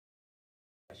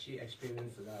she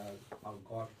experienced how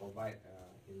God provide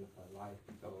in her life.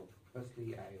 So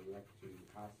firstly, I would like to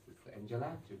ask Sister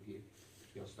Angela to give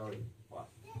your story for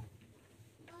us.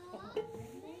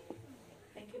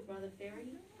 Thank you, Brother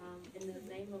Ferry. In the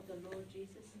name of the Lord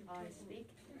Jesus, I speak.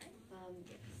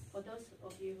 For those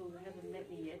of you who haven't met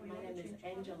me yet, my name is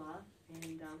Angela,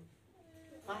 and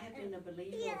I have been a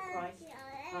believer of Christ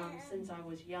since I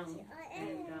was young,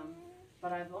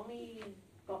 but I've only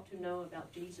got to know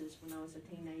about Jesus when I was a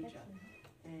teenager.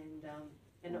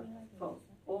 And for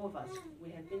all of us,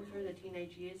 we have been through the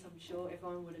teenage years. I'm sure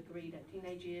everyone would agree that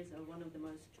teenage years are one of the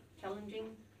most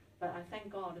challenging. But I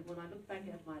thank God that when I look back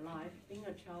at my life, being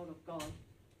a child of God,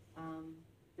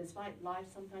 despite life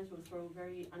sometimes will throw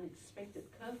very unexpected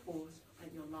curveballs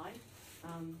at your life,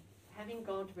 having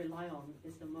God to rely on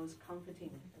is the most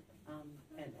comforting.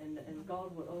 And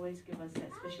God would always give us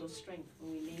that special strength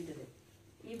when we needed it.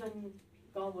 Even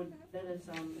God would let us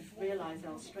realize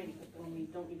our strength when we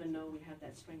don't even know we have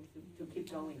that strength to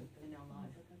keep going in our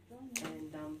life.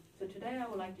 And so today I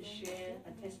would like to share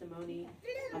a testimony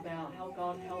about how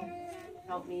God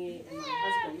helped me and my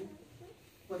husband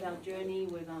with our journey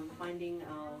with finding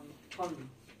our home.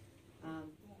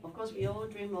 Of course, we all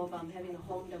dream of having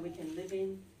a home that we can live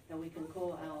in, that we can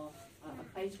call a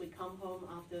place we come home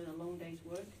after a long day's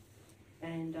work.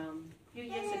 And a few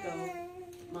years ago,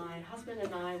 my husband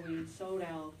and I, we sold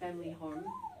our family home,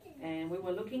 and we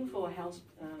were looking for a house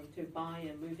to buy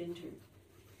and move into.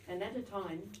 And at the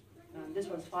time, this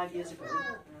was 5 years ago,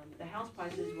 the house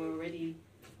prices were already,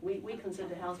 we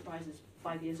considered house prices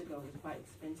 5 years ago was quite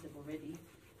expensive already.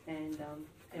 And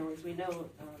as we know,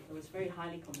 it was very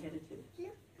highly competitive.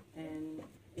 And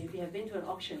if you have been to an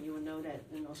auction, you will know that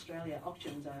in Australia,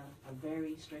 auctions are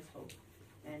very stressful.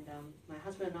 And my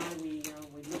husband and I, we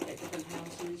looked at different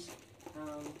houses.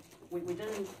 We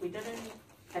didn't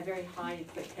have very high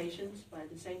expectations, but at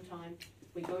the same time,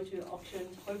 we go to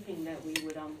auctions hoping that we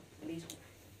would at least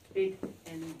bid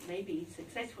and maybe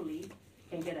successfully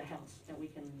can get a house that we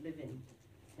can live in.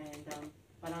 And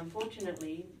but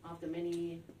unfortunately, after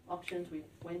many auctions we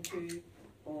went to,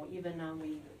 or even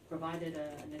we provided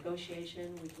a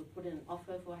negotiation, we could put in an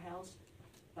offer for a house,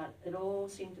 but it all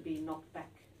seemed to be knocked back.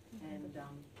 And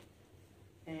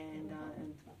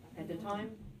at the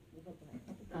time,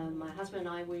 my husband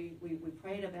and I, we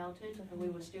prayed about it, and we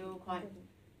were still quite,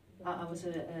 I was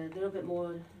a little bit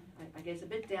more, I guess, a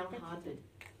bit downhearted,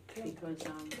 because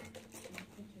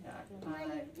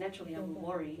naturally I would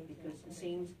worry, because it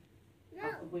seems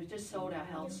we've just sold our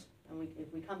house, and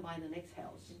if we can't buy the next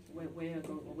house, where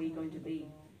are we going to be?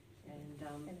 And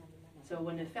so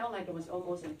when it felt like it was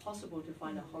almost impossible to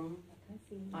find a home,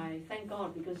 I thank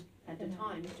God, because at the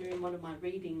time, during one of my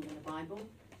reading in the Bible,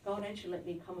 God actually let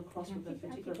me come across with a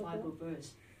particular Bible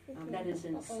verse. That is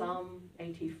in Psalm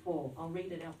 84. I'll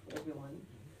read it out for everyone.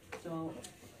 So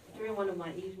during one of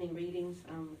my evening readings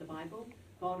of the Bible,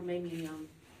 God made me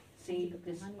see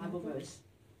this Bible verse.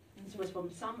 This was from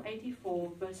Psalm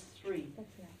 84, verse 3.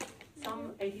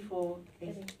 Psalm 84,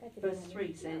 verse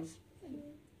 3 says,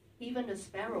 "Even the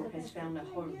sparrow has found a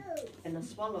home, and the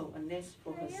swallow a nest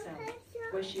for herself,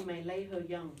 where she may lay her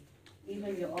young.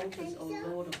 Even your altars, O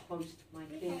Lord of hosts, my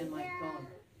King and my God."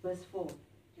 Verse 4,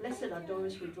 "Blessed are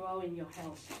those who dwell in your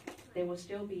house. They will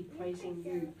still be praising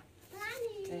you."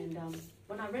 And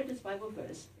when I read this Bible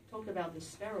verse, it talked about the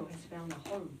sparrow has found a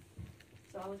home.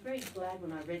 So I was very glad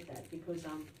when I read that, because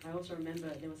I also remember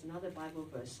there was another Bible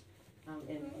verse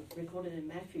recorded in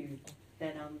Matthew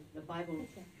that the Bible,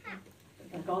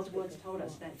 God's words told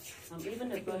us that even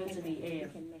the birds in the air,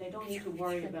 they don't need to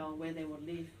worry about where they will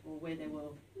live or where they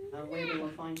will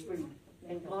find food.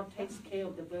 And God takes care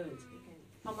of the birds.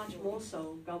 How much more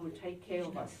so God would take care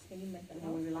of us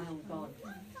when we rely on God.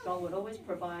 God would always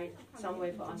provide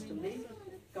somewhere for us to live.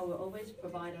 God will always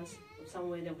provide us with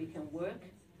somewhere that we can work,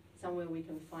 somewhere we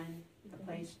can find a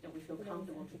place that we feel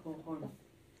comfortable to call home.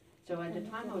 So at the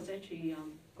time I was actually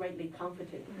greatly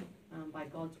comforted by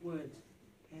God's words.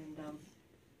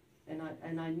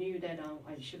 And I knew that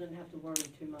I shouldn't have to worry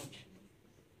too much.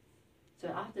 So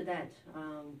after that,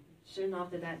 soon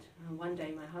after that, one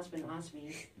day my husband asked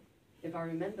me if I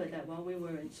remember that while we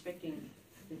were inspecting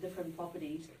the different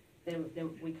properties,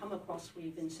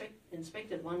 we've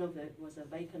inspected one of it was a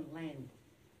vacant land.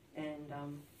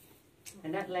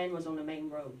 And that land was on the main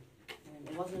road. And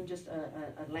it wasn't just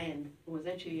a land. It was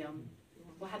actually,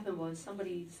 what happened was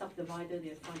somebody subdivided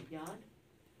their front yard.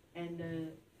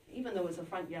 And even though it was a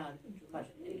front yard, but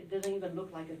it didn't even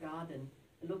look like a garden.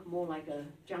 It looked more like a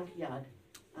junkyard,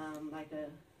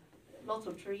 lots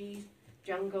of trees,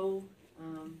 jungle,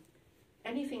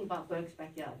 anything but Burke's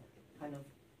backyard kind of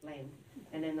land.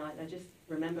 And then I just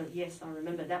remember, yes, I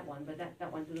remember that one, but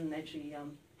that one didn't actually,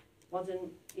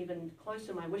 wasn't even close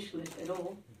to my wish list at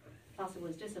all. Plus it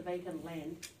was just a vacant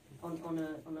land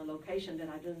on a location that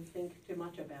I didn't think too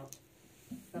much about.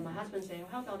 But my husband said, well,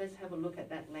 how about let's have a look at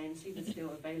that land, see if it's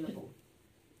still available.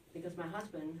 Because my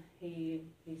husband, he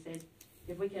said,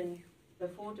 if we can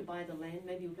afford to buy the land,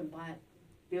 maybe we can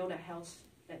build a house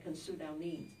that can suit our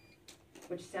needs.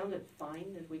 Which sounded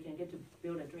fine. If we can get to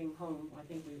build a dream home, I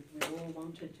think we all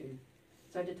wanted to.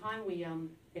 So at the time we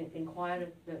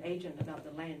inquired the agent about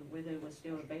the land, whether it was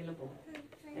still available.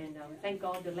 And thank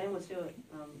God the land was still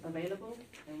available,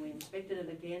 and we inspected it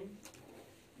again.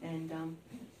 And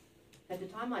at the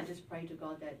time I just prayed to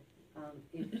God that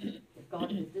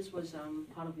if this was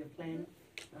part of your plan,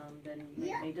 then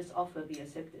may this offer be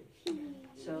accepted.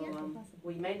 So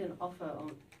we made an offer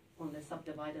on the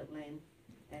subdivided land,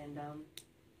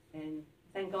 and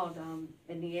thank God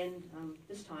in the end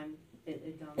this time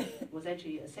it was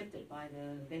actually accepted by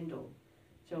the vendor.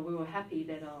 So we were happy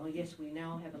that yes, we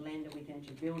now have a land that we can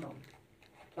actually build on.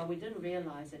 But we didn't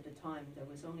realize at the time that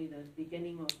was only the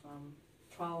beginning of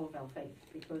trial of our faith,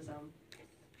 because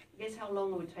guess how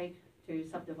long it would take to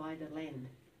subdivide the land?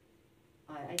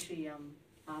 I actually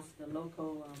asked the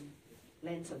local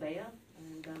land surveyor,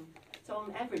 and so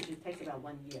on average it takes about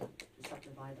 1 year to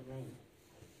subdivide the land.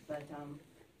 But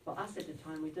for us at the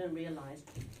time, we didn't realize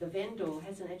the vendor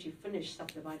hasn't actually finished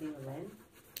subdividing the land,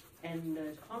 and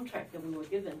the contract that we were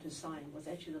given to sign was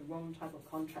actually the wrong type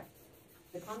of contract.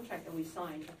 The contract that we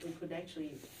signed,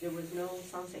 there was no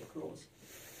sunset clause.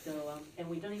 So, and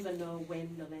we don't even know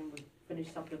when the land would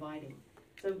finish subdividing.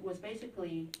 So it was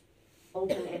basically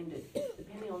open-ended,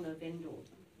 depending on the vendor.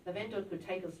 The vendor could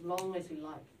take as long as he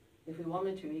liked. If he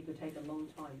wanted to, he could take a long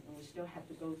time, and we still have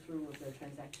to go through with the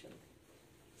transaction.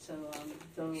 So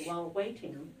while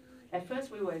waiting, at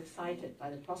first we were excited by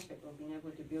the prospect of being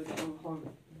able to build our own home.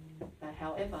 But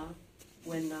however,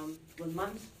 when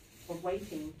months of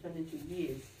waiting turned into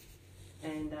years,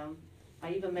 and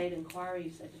I even made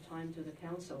inquiries at the time to the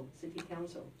council, city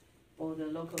council, or the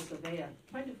local surveyor,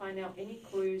 trying to find out any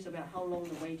clues about how long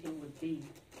the waiting would be.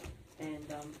 And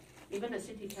even the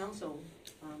city council,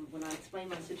 when I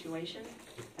explained my situation,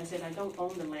 I said, I don't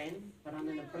own the land, but I'm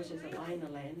in the process of buying the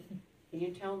land. Can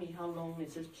you tell me how long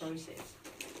is this process?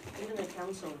 Even the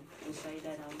council will say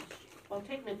that, well,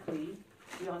 technically,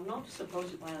 you are not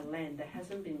supposed to buy a land that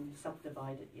hasn't been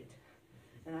subdivided yet.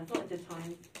 And I thought at the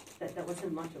time that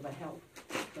wasn't much of a help.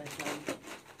 But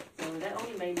so that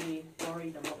only made me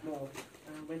worried a lot more,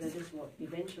 whether this will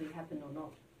eventually happen or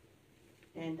not.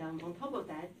 And on top of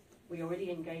that, we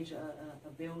already engaged a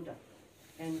builder.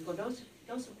 And for those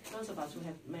of us who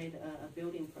have made a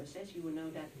building process, you will know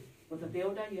that with a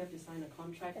builder, you have to sign a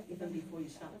contract even before you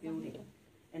start building.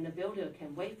 And the builder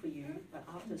can wait for you, but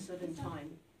after a certain time,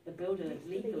 the builder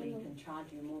legally can charge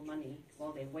you more money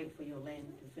while they wait for your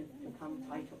land to come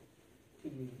title to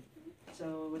you.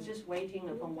 So it was just waiting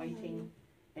upon waiting,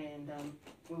 and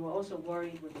we were also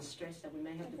worried with the stress that we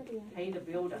may have to pay the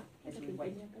builder as we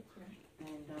wait.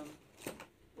 And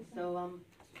so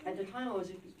at the time I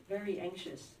was very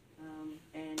anxious,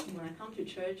 and when I come to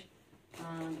church,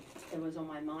 it was on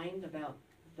my mind about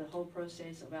the whole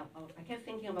process. I kept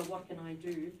thinking about what can I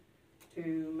do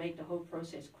to make the whole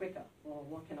process quicker, or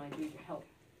what can I do to help.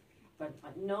 But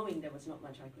knowing there was not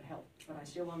much I could help, but I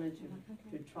still wanted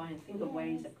to try and think of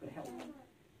ways that could help.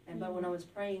 But when I was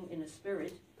praying in the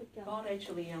Spirit, God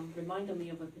actually reminded me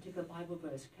of a particular Bible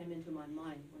verse came into my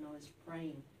mind when I was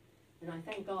praying. And I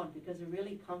thank God because it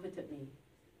really comforted me.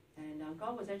 And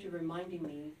God was actually reminding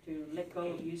me to let go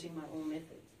of using my own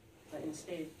methods, but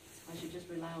instead I should just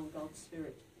rely on God's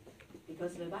Spirit.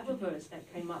 Because the Bible verse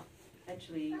that came up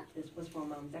actually was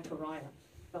from Zechariah.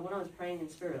 But when I was praying in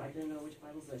Spirit, I didn't know which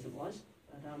Bible verse it was.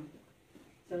 But,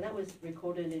 so that was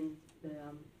recorded in the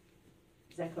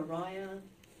Zechariah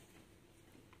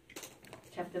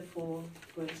chapter 4,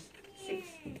 verse 6.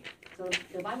 So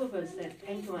the Bible verse that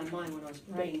came to my mind when I was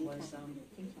praying was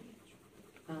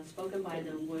spoken by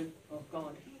the word of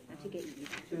God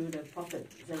to the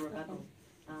prophet Zerubbabel.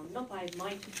 Not by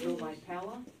might nor by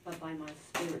power, but by my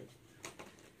Spirit.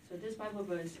 So this Bible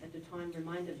verse at the time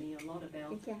reminded me a lot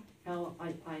about how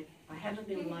I haven't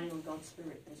been relying on God's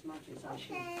Spirit as much as I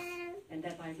should. And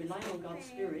that by relying on God's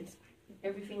Spirit,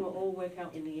 everything will all work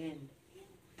out in the end.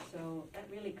 So that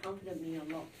really comforted me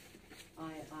a lot.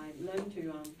 I learned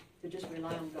to just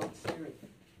rely on God's Spirit.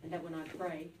 And that when I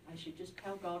pray, I should just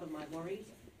tell God of my worries.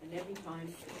 And every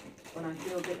time when I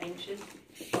feel a bit anxious,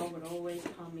 God would always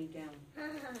calm me down.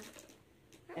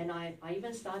 And I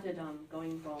even started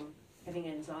going from having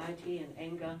anxiety and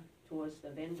anger towards the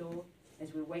vendor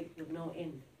as we wait with no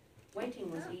end.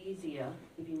 waiting was easier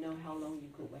if you know how long you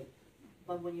could wait.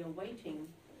 But when you're waiting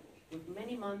with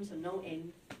many months and no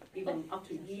end, even up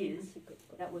to years,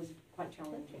 that was quite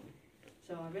challenging.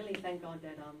 So I really thank God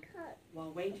that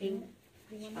while waiting,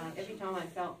 every time I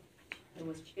felt it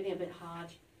was getting a bit hard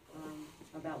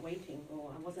about waiting,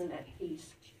 or I wasn't at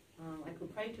peace, I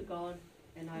could pray to God,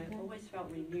 and I always felt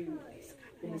renewed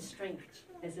in the strength,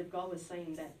 as if God was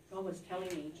saying that, God was telling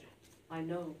me, I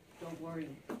know, don't worry,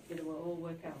 it will all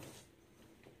work out.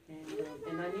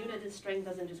 And I knew that this strength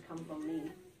doesn't just come from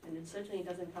me, and it certainly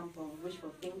doesn't come from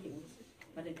wishful thinking,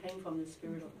 but it came from the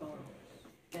Spirit of God.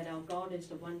 That our God is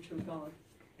the one true God,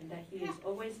 and that He is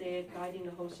always there guiding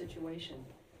the whole situation.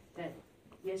 That,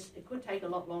 yes, it could take a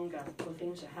lot longer for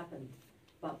things to happen,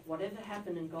 but whatever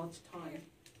happened in God's time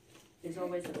is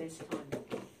always the best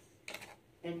time.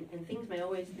 And things may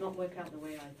always not work out the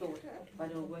way I thought, but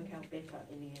it'll work out better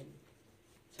in the end.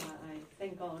 So I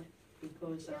thank God,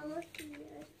 because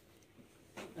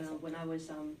when I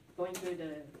was going through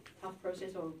the tough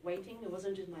process of waiting, it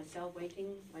wasn't just myself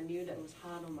waiting. I knew that it was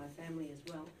hard on my family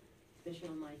as well, especially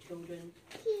on my children.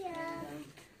 And,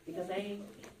 because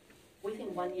we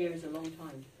think 1 year is a long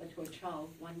time, but to a child,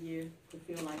 1 year could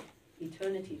feel like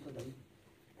eternity for them.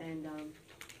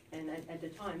 And at the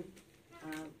time,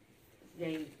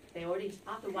 they already,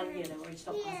 after 1 year, they already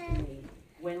stopped asking me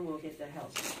when we'll get the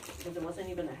house, because it wasn't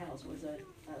even a house, it was a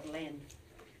land.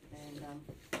 And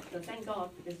so thank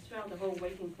God, because throughout the whole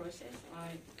waiting process,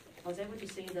 I was able to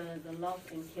see the love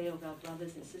and care of our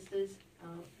brothers and sisters.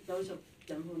 Those of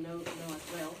them who know us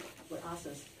well would ask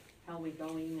us how we're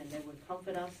going, and they would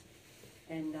comfort us.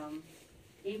 And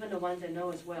even the ones that know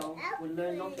us well would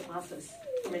learn not to ask us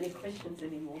many questions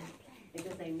anymore,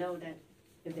 because they know that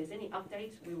if there's any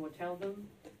updates, we will tell them.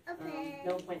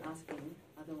 No point asking,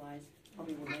 otherwise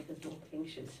probably will make us more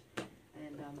anxious.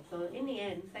 And so in the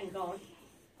end, thank God,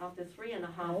 after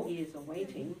 3.5 years of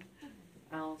waiting,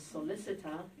 our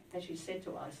solicitor actually said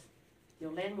to us,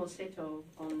 your land will settle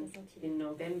in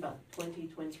November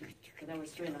 2020. So that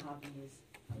was 3.5 years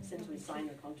since we signed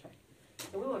the contract.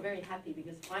 So we were very happy,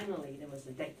 because finally there was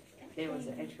a date. There was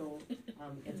an actual,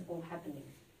 it's all happening.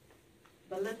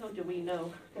 But little do we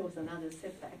know, there was another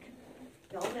setback.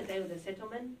 On the day of the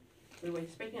settlement, we were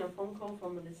expecting a phone call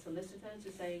from the solicitor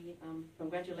to say,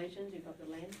 congratulations, you got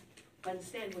the land. But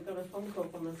instead, we got a phone call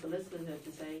from the solicitor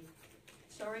to say,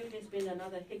 sorry, there's been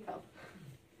another hiccup.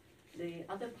 The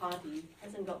other party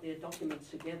hasn't got their documents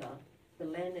together. The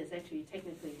land is actually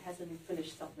technically hasn't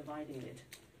finished subdividing it.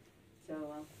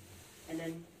 So,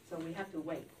 so we have to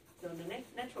wait. So the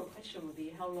next natural question would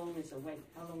be, how long is the wait?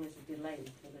 How long is the delay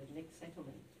for the next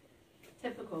settlement?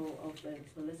 Typical of the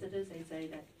solicitors, they say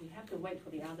that we have to wait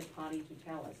for the other party to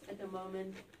tell us. At the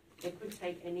moment, it could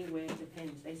take anywhere, it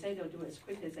depends. They say they'll do it as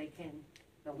quick as they can,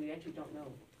 but we actually don't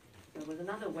know. So with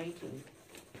another waiting.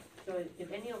 So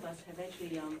if any of us have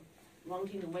actually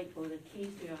wanting to wait for the keys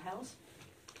to your house,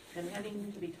 and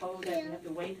having to be told that you have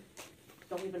to wait,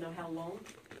 don't even know how long,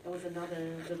 that was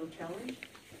another little challenge.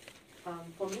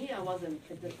 For me,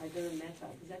 it didn't matter,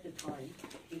 because at the time,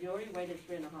 if you already waited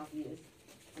 3.5 years,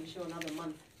 I'm sure another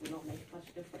month would not make much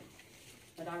difference.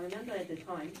 But I remember at the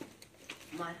time,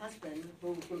 my husband,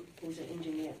 who's an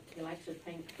engineer, he likes to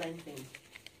plan things.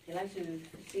 He likes to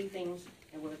see things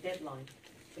and with a deadline.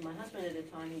 So my husband at the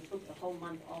time, he took the whole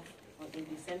month off in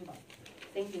December,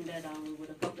 thinking that we would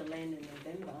have got the land in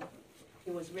November.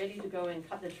 He was ready to go and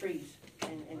cut the trees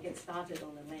and get started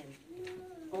on the land,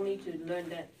 only to learn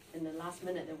that in the last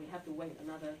minute that we have to wait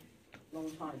another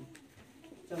long time.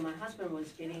 So my husband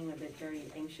was getting a bit very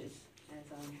anxious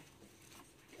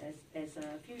as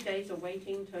a few days of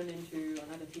waiting turned into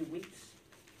another few weeks.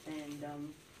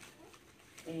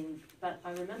 But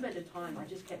I remember at the time, I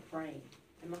just kept praying.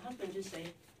 And my husband just said,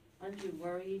 aren't you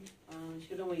worried?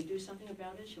 Shouldn't we do something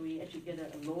about it? Should we actually get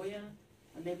a lawyer?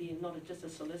 And maybe not just a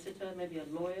solicitor, maybe a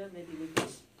lawyer, maybe we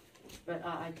could. But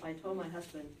I told my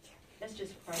husband, let's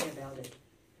just pray about it.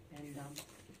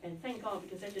 And thank God,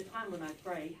 because at the time when I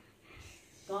prayed,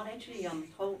 God actually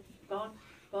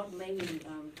God made me,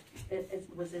 it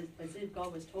was as if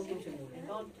God was talking to me. And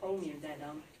God told me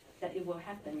that it will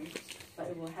happen, but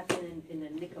it will happen in the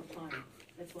nick of time.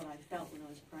 That's what I felt when I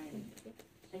was praying.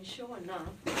 And sure enough,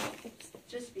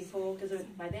 just before, because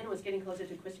by then it was getting closer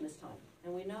to Christmas time,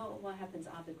 and we know what happens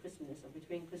after Christmas or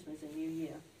between Christmas and New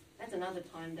Year. That's another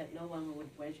time that no one would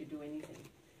actually do anything.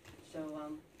 So,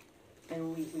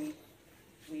 and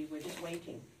we were just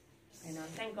waiting. And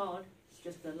thank God,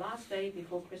 just the last day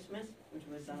before Christmas, which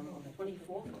was on the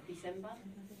 24th of December,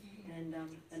 and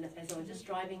as I was just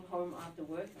driving home after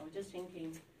work, I was just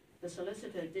thinking, the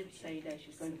solicitor did say that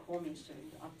she's going to call me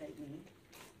soon to update me.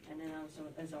 And then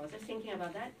as I was just thinking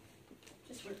about that,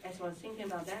 as I was thinking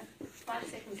about that, 5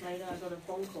 seconds later I got a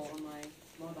phone call on my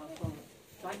mobile phone.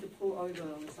 So I had to pull over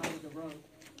on the side of the road.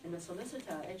 And the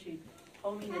solicitor actually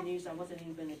told me the news I wasn't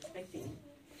even expecting.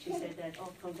 She said that,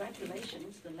 oh,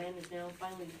 congratulations, the land is now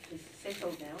finally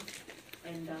settled now.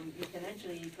 And you can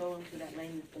actually go onto that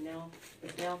land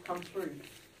it's now come through.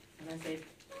 And I said,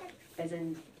 as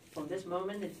in, from this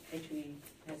moment,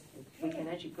 we can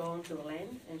actually go onto the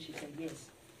land? And she said, yes.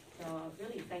 So I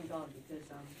really thank God because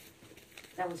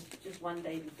that was just one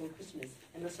day before Christmas.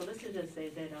 And the solicitor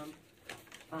said that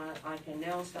I can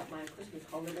now start my Christmas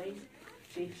holidays.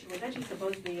 She was actually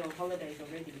supposed to be on holidays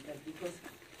already, but because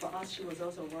for us, she was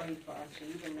also worried for us. She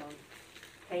even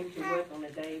came to work on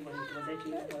a day when it was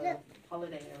actually her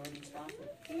holiday already started.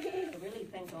 So really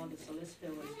thank God the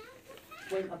solicitor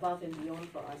went above and beyond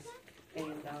for us. And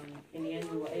in the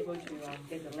end, we were able to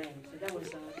get the land. So that was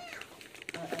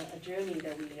a journey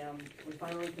that we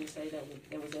finally can say that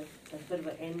there was a bit of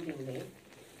an ending there.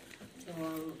 So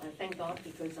I thank God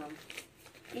because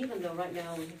even though right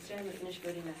now we still haven't finished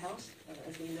building the house,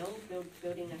 as we know,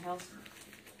 building a house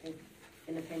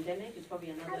in the pandemic is probably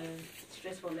another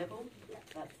stressful level.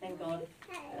 But thank God,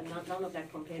 none of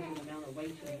that compared to the amount of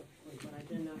waiting when I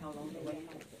didn't know how long to wait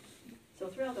for. So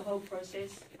throughout the whole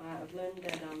process, I've learned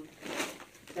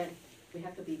that we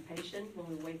have to be patient when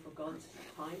we wait for God's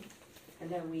time, and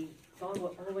that God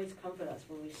will always comfort us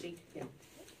when we seek Him.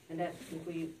 And that if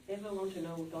we ever want to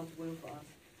know God's will for us,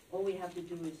 all we have to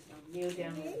do is kneel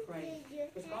down and pray.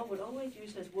 Because God would always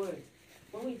use His words.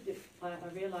 I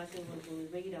realized when we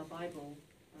read our Bible,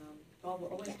 God will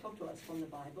always talk to us from the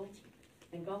Bible.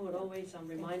 And God would always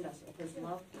remind us of His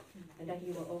love and that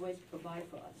He will always provide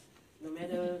for us. No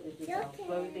matter if it's our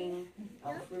clothing,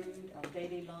 our food, our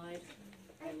daily lives,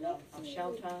 and our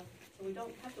shelter. So we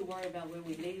don't have to worry about where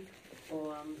we live,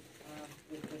 or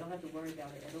we don't have to worry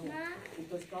about it at all,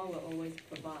 because God will always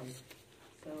provide.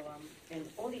 So, and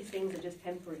all these things are just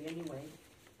temporary anyway,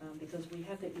 because we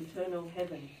have the eternal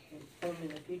heaven home in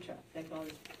the future that God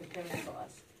is preparing for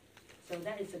us. So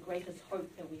that is the greatest hope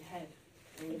that we have.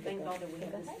 And we thank God that we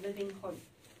have this living hope,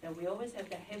 that we always have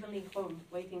the heavenly home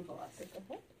waiting for us.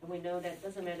 And we know that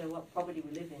doesn't matter what property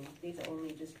we live in, these are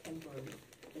only just temporary.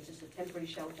 It's just a temporary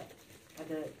shelter. But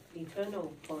the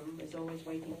eternal home is always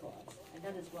waiting for us. And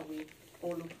that is what we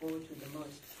all look forward to the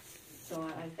most. So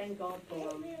I thank God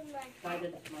for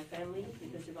guided my family,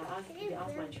 because if you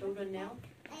ask my children now,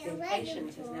 their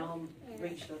patience has now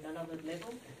reached another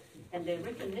level. And their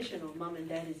recognition of mum and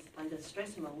dad is under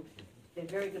stress mode. They're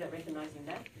very good at recognizing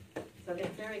that. So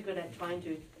they're very good at trying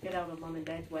to get out of mum and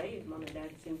dad's way if mum and dad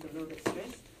seems a little bit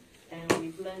stressed. And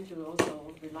we've learned to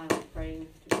also rely on praying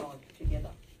to God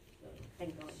together. So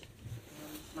thank God.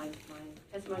 My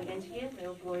testimony ends here. May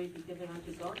all glory be given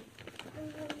unto God.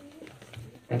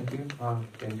 Thank you,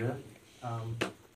 Angela.